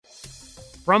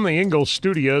From the Ingalls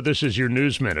studio, this is your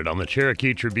News Minute on the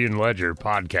Cherokee Tribune-Ledger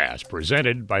podcast,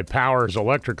 presented by Powers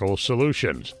Electrical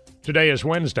Solutions. Today is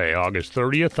Wednesday, August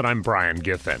 30th, and I'm Brian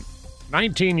Giffen.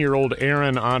 19-year-old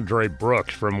Aaron Andre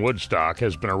Brooks from Woodstock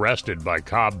has been arrested by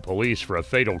Cobb police for a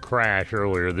fatal crash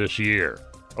earlier this year.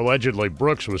 Allegedly,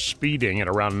 Brooks was speeding at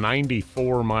around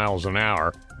 94 miles an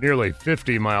hour, nearly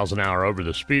 50 miles an hour over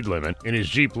the speed limit, in his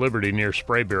Jeep Liberty near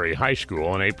Sprayberry High School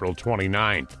on April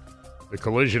 29th. The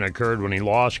collision occurred when he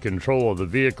lost control of the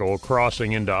vehicle,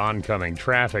 crossing into oncoming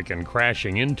traffic and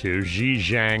crashing into Xi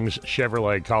Zhang's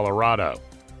Chevrolet Colorado.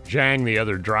 Zhang, the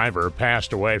other driver,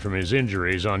 passed away from his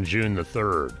injuries on June the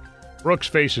 3rd. Brooks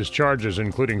faces charges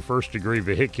including first-degree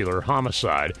vehicular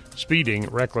homicide, speeding,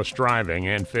 reckless driving,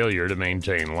 and failure to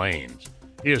maintain lanes.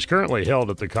 He is currently held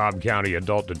at the Cobb County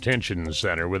Adult Detention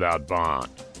Center without bond.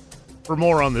 For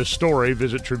more on this story,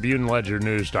 visit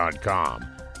TribuneLedgerNews.com.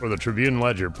 For the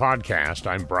Tribune-Ledger podcast,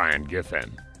 I'm Brian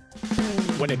Giffen.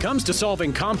 When it comes to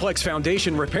solving complex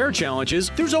foundation repair challenges,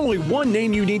 there's only one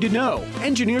name you need to know: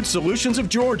 Engineered Solutions of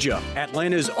Georgia,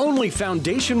 Atlanta's only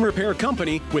foundation repair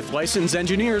company with licensed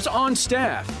engineers on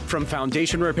staff. From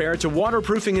foundation repair to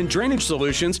waterproofing and drainage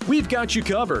solutions, we've got you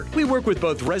covered. We work with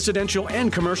both residential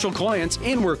and commercial clients,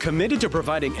 and we're committed to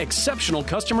providing exceptional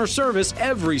customer service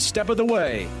every step of the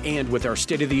way. And with our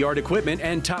state-of-the-art equipment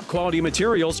and top-quality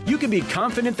materials, you can be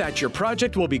confident that your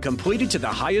project will be completed to the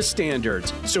highest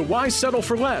standards. So why settle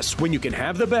for less when you can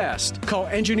have the best? Call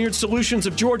Engineered Solutions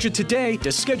of Georgia today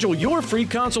to schedule your free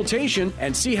consultation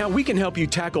and see how we can help you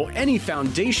tackle any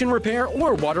foundation repair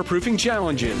or waterproofing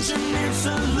challenges. Engineered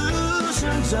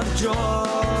Solutions of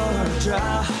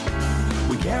Georgia.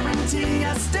 We guarantee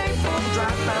a stable, dry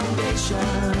foundation.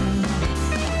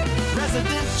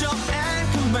 Residential and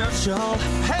commercial.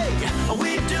 Hey,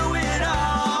 we do it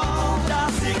all. Dial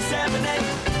 678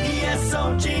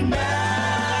 ESOG now.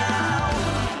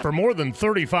 For more than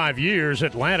 35 years,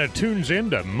 Atlanta tunes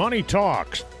into Money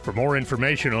Talks. For more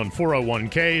information on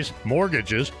 401ks,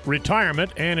 mortgages,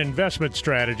 retirement, and investment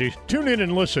strategies, tune in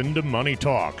and listen to Money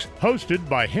Talks, hosted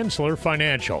by Hensler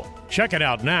Financial. Check it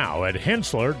out now at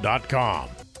hensler.com.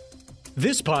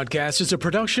 This podcast is a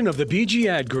production of the BG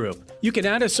Ad Group. You can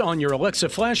add us on your Alexa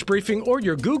Flash Briefing or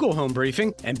your Google Home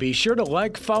Briefing, and be sure to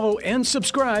like, follow, and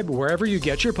subscribe wherever you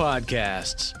get your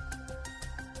podcasts.